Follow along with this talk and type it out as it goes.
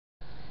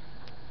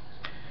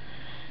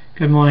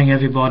Good morning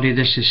everybody,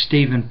 this is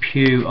Stephen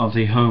Pugh of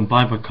the Home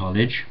Bible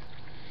College.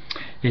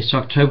 It's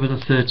October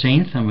the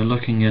 13th and we're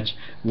looking at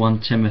 1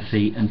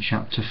 Timothy and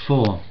chapter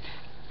 4.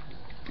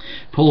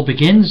 Paul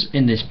begins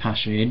in this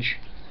passage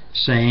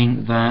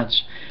saying that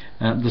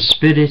the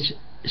Spirit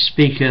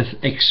speaketh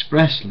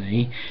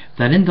expressly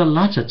that in the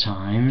latter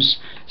times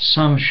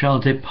some shall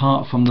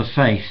depart from the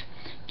faith,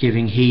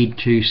 giving heed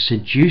to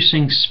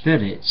seducing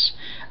spirits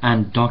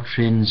and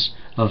doctrines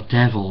of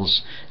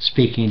devils,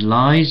 speaking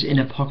lies in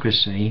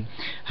hypocrisy,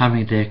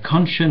 having their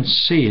conscience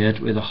seared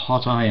with a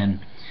hot iron,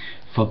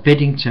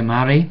 forbidding to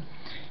marry,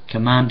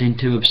 commanding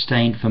to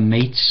abstain from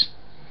meats,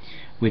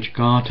 which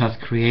God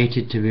hath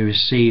created to be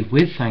received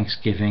with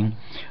thanksgiving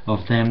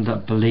of them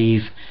that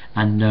believe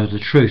and know the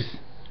truth.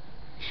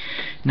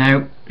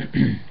 Now,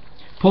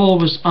 Paul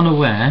was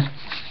unaware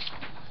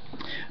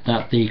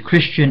that the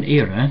Christian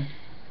era,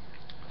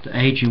 the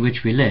age in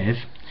which we live,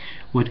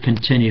 would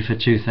continue for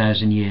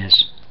 2,000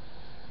 years.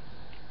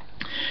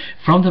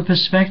 From the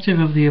perspective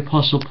of the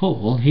Apostle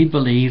Paul, he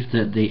believed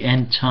that the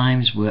end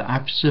times were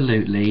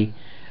absolutely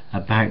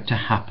about to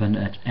happen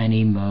at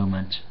any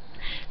moment.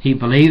 He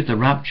believed the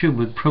rapture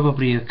would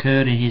probably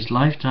occur in his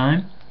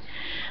lifetime,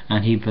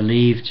 and he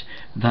believed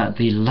that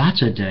the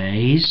latter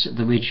days,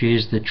 which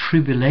is the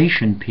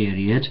tribulation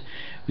period,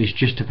 was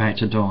just about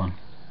to dawn.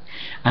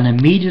 And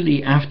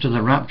immediately after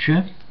the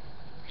rapture,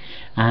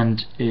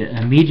 and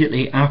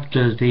immediately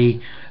after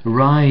the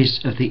rise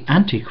of the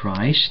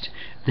Antichrist,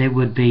 there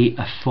would be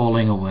a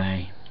falling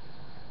away.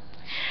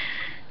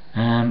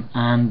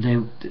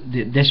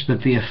 This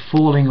would be a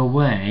falling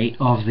away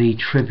of the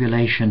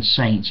tribulation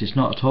saints. It's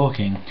not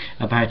talking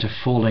about a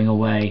falling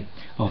away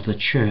of the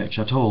church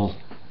at all.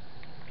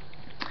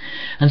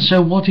 And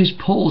so what is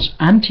Paul's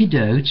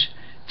antidote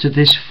to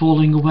this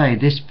falling away,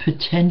 this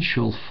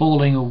potential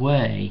falling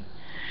away?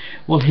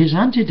 Well, his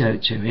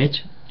antidote to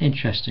it,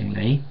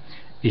 interestingly,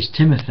 is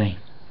Timothy.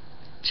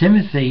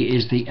 Timothy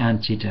is the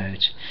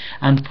antidote,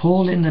 and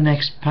Paul in the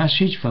next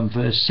passage from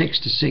verse 6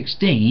 to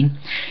 16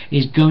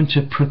 is going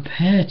to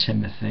prepare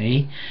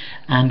Timothy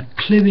and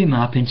clue him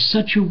up in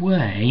such a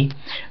way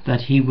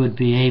that he would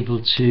be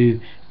able to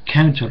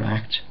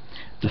counteract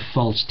the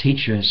false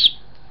teachers.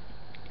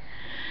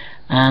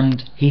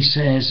 And he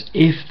says,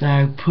 if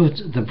thou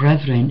put the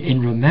brethren in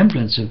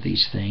remembrance of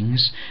these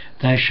things,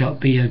 thou shalt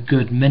be a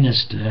good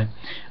minister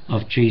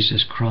of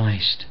Jesus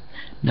Christ,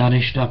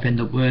 nourished up in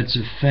the words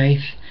of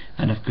faith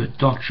and of good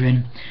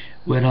doctrine,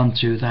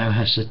 whereunto thou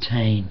hast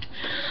attained.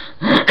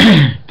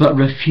 But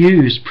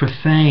refuse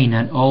profane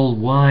and old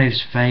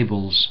wives'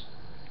 fables,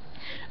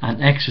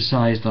 and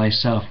exercise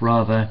thyself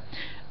rather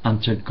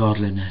unto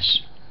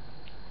godliness.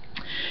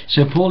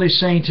 So Paul is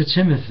saying to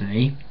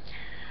Timothy,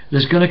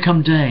 there's going to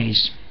come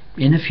days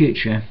in the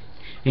future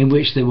in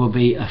which there will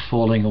be a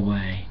falling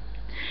away,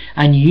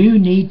 and you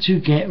need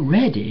to get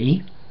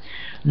ready.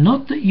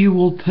 Not that you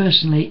will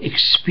personally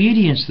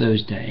experience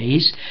those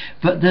days,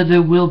 but that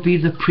there will be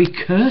the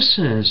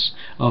precursors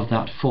of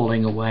that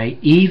falling away,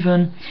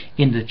 even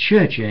in the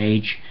church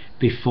age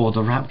before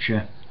the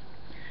rapture.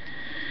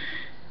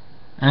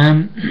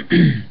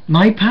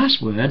 My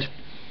password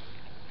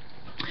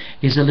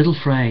is a little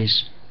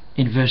phrase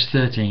in verse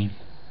 13.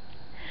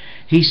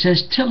 He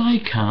says, till I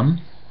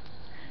come,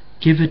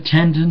 give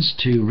attendance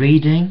to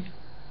reading,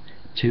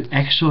 to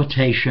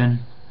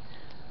exhortation,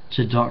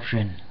 to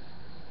doctrine.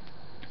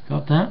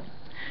 Got that?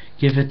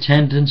 Give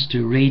attendance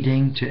to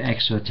reading, to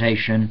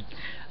exhortation,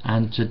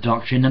 and to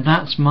doctrine. And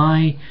that's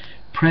my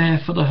prayer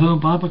for the Home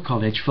Bible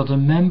College, for the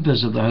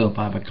members of the Home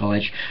Bible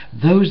College,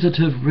 those that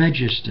have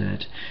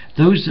registered,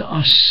 those that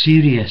are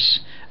serious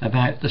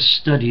about the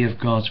study of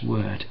God's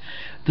Word,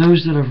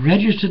 those that have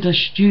registered as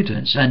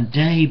students and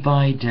day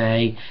by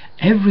day,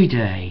 every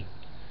day,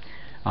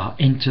 are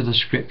into the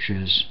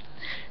Scriptures.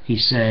 He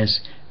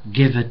says,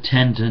 give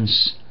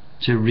attendance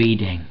to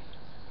reading.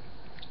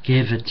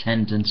 Give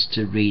attendance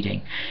to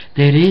reading.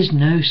 There is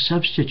no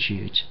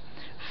substitute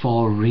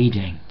for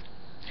reading.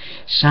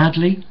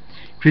 Sadly,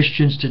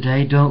 Christians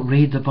today don't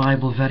read the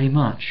Bible very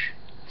much.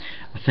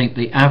 I think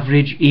the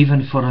average,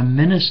 even for a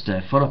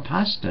minister, for a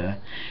pastor,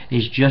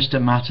 is just a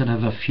matter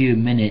of a few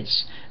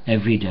minutes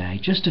every day.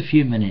 Just a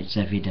few minutes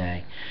every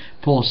day.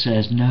 Paul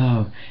says,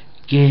 no,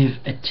 give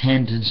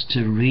attendance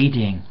to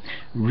reading.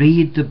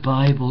 Read the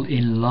Bible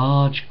in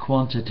large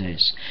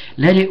quantities.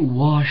 Let it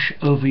wash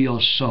over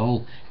your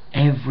soul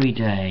every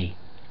day.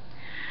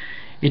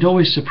 It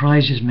always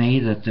surprises me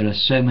that there are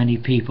so many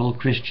people,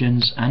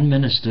 Christians and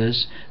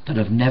ministers, that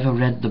have never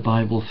read the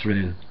Bible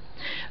through.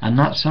 And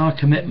that's our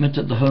commitment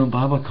at the Home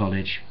Bible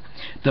College,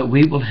 that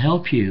we will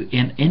help you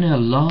in a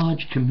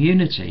large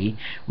community.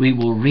 We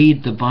will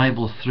read the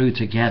Bible through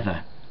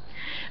together,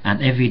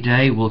 and every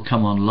day we'll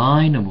come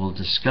online and we'll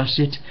discuss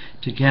it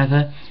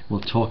together.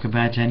 We'll talk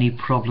about any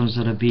problems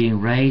that are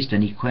being raised,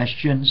 any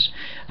questions,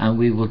 and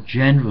we will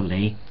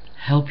generally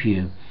help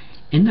you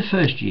in the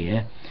first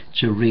year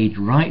to read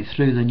right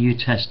through the New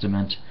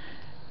Testament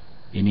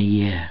in a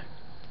year.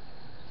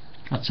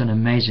 That's an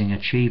amazing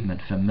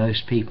achievement for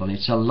most people.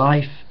 It's a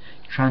life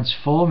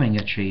transforming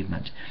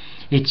achievement.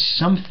 It's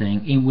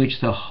something in which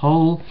the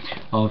whole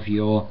of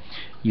your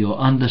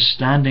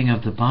understanding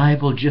of the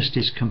Bible just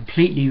is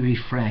completely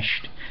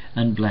refreshed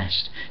and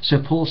blessed.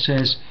 So Paul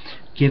says,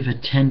 give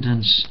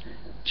attendance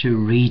to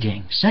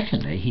reading.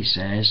 Secondly, he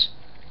says,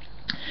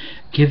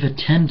 give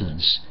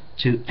attendance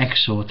to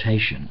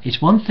exhortation.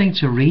 It's one thing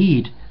to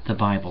read the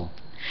Bible.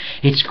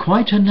 It's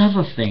quite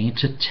another thing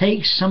to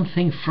take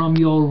something from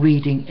your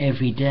reading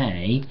every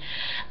day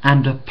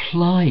and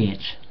apply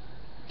it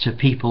to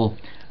people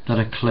that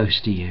are close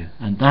to you.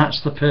 And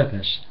that's the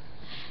purpose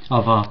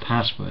of our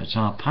passwords.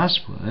 Our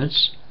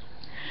passwords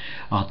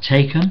are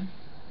taken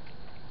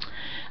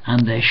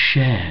and they're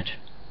shared.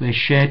 We're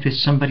shared with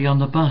somebody on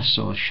the bus,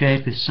 or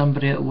shared with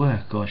somebody at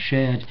work, or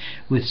shared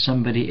with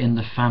somebody in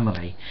the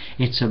family.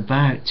 It's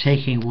about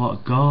taking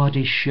what God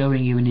is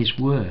showing you in His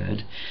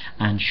Word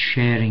and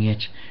sharing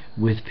it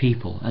with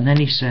people. And then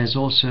he says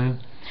also,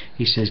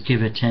 he says,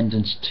 give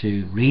attendance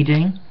to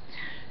reading,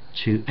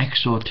 to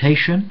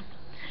exhortation,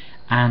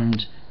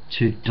 and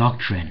to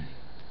doctrine.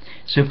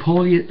 So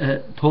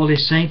Paul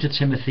is saying to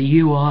Timothy,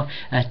 you are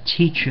a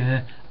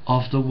teacher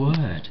of the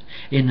Word.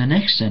 In the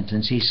next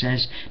sentence he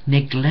says,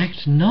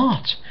 neglect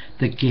not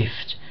the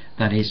gift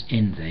that is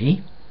in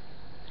thee,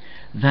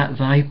 that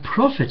thy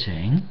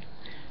profiting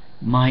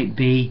might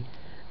be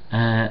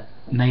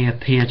may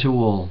appear to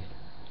all.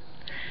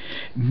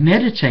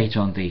 Meditate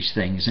on these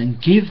things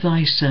and give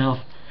thyself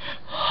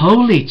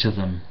wholly to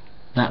them,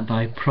 that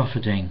thy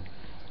profiting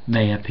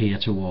may appear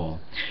to all.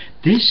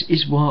 This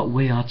is what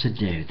we are to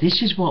do.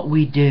 This is what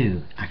we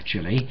do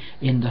actually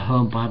in the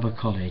Home Bible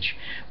College.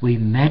 We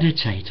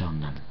meditate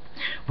on them.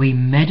 We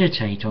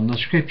meditate on the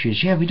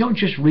Scriptures. Yeah, we don't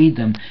just read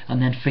them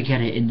and then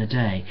forget it in the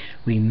day.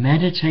 We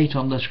meditate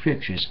on the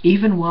Scriptures.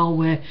 Even while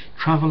we're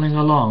travelling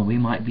along, we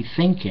might be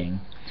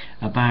thinking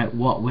about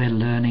what we're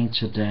learning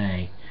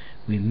today.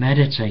 We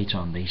meditate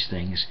on these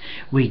things.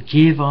 We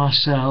give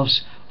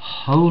ourselves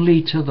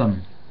wholly to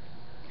them.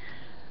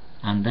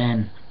 And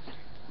then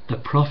the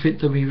profit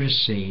that we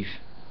receive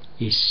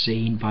is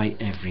seen by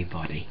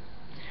everybody.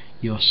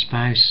 Your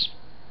spouse,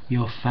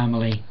 your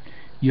family,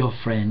 your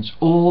friends,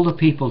 all the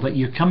people that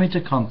you come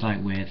into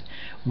contact with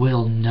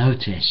will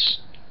notice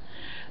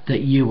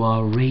that you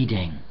are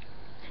reading,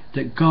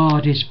 that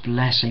God is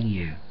blessing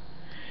you,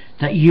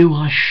 that you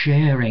are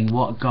sharing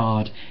what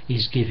God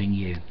is giving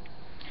you.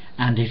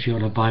 And if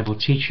you're a Bible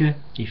teacher,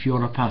 if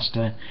you're a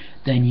pastor,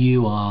 then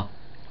you are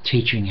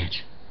teaching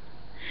it.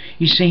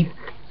 You see,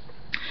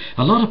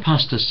 a lot of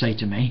pastors say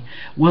to me,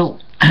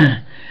 well,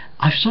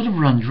 I've sort of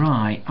run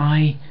dry.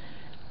 I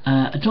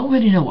don't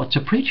really know what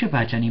to preach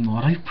about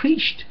anymore. I've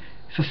preached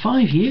for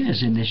 5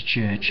 years in this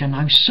church and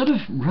I've sort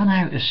of run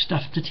out of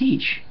stuff to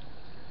teach.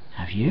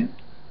 Have you?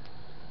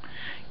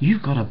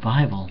 You've got a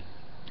Bible,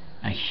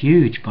 a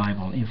huge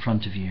Bible in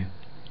front of you,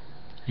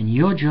 and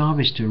your job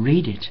is to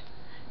read it,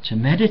 to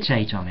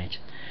meditate on it,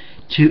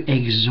 to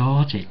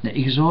exhort it. Now,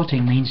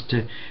 exhorting means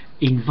to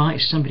invite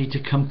somebody to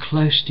come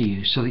close to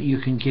you so that you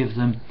can give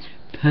them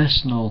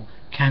personal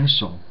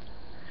counsel.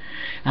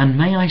 And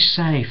may I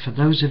say, for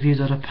those of you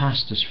that are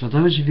pastors, for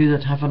those of you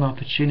that have an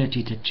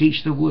opportunity to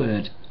teach the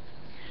Word,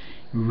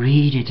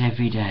 read it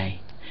every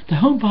day. The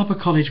Home Bible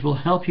College will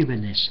help you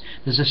in this.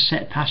 There's a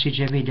set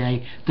passage every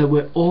day that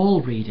we're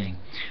all reading.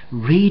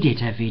 Read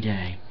it every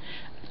day.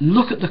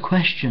 Look at the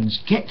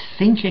questions. Get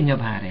thinking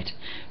about it.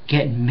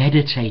 Get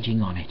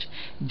meditating on it.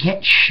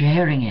 Get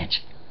sharing it.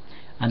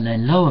 And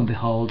then lo and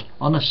behold,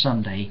 on a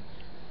Sunday,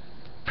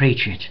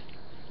 preach it.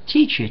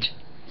 Teach it.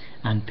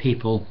 And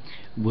people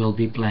will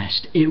be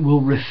blessed. It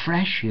will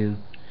refresh you.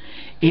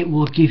 It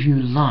will give you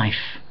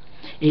life.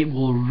 It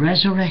will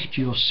resurrect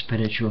your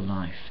spiritual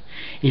life.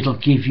 It'll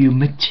give you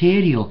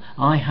material.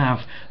 I have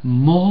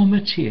more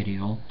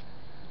material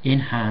in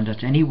hand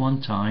at any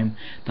one time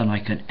than I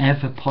could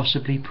ever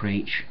possibly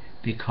preach,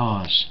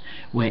 because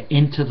we're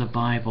into the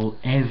Bible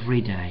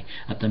every day.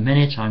 At the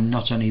minute I'm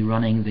not only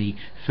running the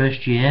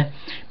first year,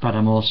 but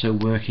I'm also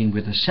working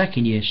with the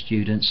second year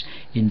students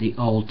in the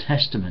Old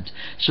Testament.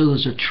 So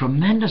there's a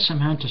tremendous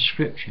amount of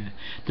scripture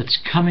that's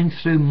coming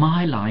through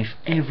my life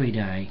every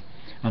day.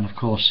 And of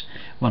course,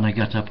 when I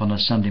get up on a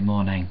Sunday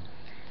morning,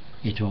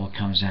 it all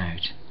comes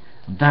out.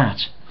 And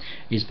that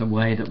is the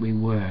way that we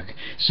work.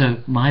 So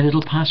my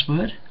little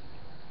password,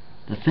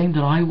 the thing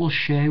that I will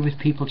share with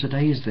people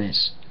today is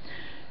this: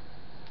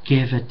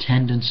 give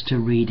attendance to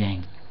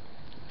reading,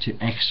 to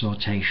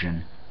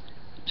exhortation,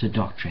 to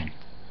doctrine.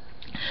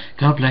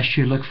 God bless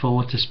you. Look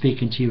forward to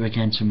speaking to you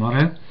again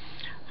tomorrow.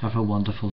 Have a wonderful